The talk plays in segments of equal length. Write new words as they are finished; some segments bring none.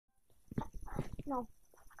Non.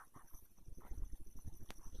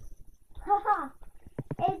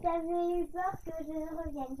 Et t'avais eu peur que je ne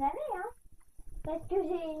revienne jamais, hein? Parce que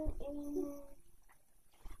j'ai une...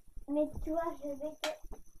 Mais toi, je vais te...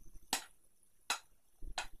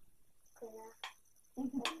 Connard.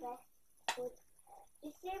 Tu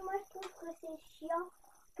sais, moi je trouve que c'est chiant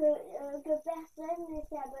que personne ne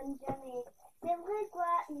s'abonne jamais. C'est vrai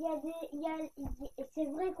quoi, c'est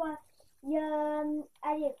vrai quoi,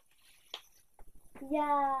 allez, il y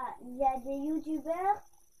a des youtubeurs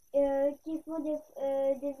qui font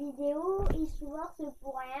des vidéos, ils se forcent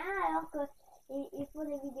pour rien, alors que ils font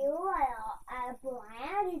des vidéos pour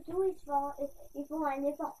rien du tout, ils font un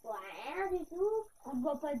effort pour rien du tout. On ne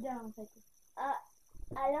voit pas bien en fait.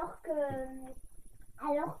 Alors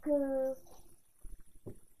que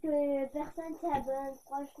personne s'abonne.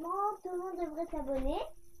 Franchement, tout le monde devrait s'abonner.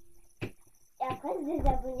 Et après se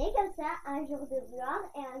désabonner comme ça, un jour de gloire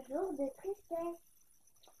et un jour de tristesse.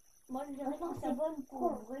 Moi je dirais qu'on s'abonne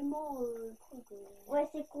pour vraiment Ouais,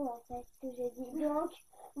 c'est con en fait ce que j'ai dit. Donc,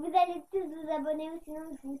 vous allez tous vous abonner ou sinon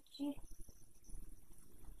je vous tue.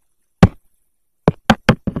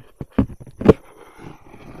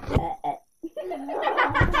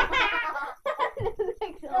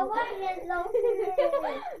 Comment je viens de lancer?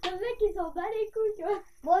 Le mec il s'en bat les couilles, tu vois.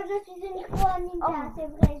 Bon, je suis une pro ninja, c'est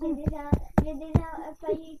vrai, j'ai déjà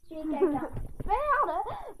failli tuer quelqu'un. Merde,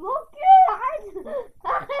 mon cul, arrête,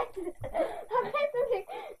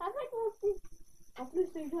 mon cul. En plus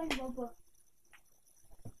les gens ils voient pas.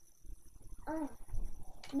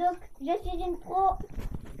 Donc, je suis une pro,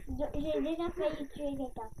 j'ai déjà failli tuer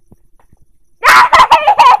quelqu'un.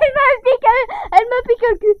 Elle me pique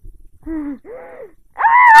le cul.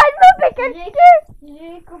 Elle me pique le cul. Je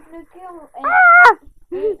lui coupe le cul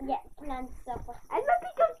et il y a plein de ça. Elle me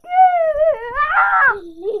pique le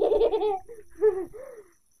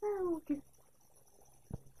cul.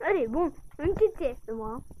 Allez, bon, une petite sieste,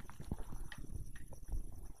 moi.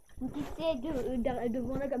 Une petite sieste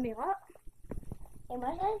devant la caméra. Et moi,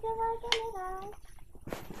 je reste devant la caméra.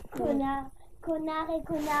 Connard et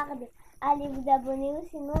connarde. Allez vous abonner ou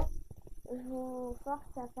sinon, je vous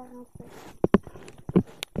force à faire un truc.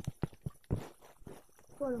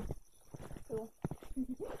 Voilà. C'est bon.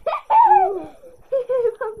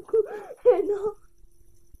 Pas beaucoup. Non.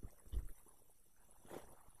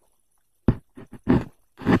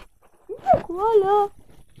 Quoi là?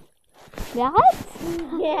 Mais arrête!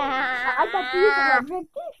 Arrête d'appuyer sur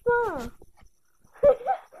l'objectif, hein!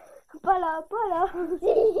 Pas là! Pas là!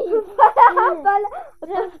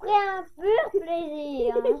 Je ferai un pur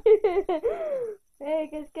plaisir.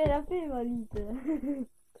 Qu'est-ce qu'elle a fait, Malite?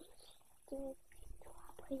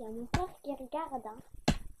 Après, il y a mon père qui regarde. Hein.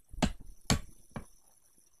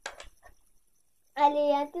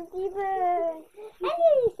 Allez, un tout petit peu.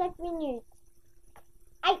 Allez, 5 minutes.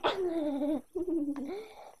 Aïe.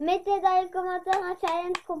 Mettez dans les commentaires un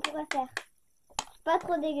challenge qu'on pourrait faire. Pas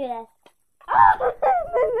trop dégueulasse.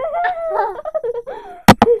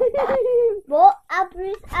 Bon, à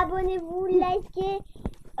plus. Abonnez-vous, likez,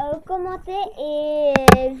 commentez et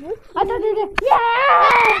je vous... Attendez!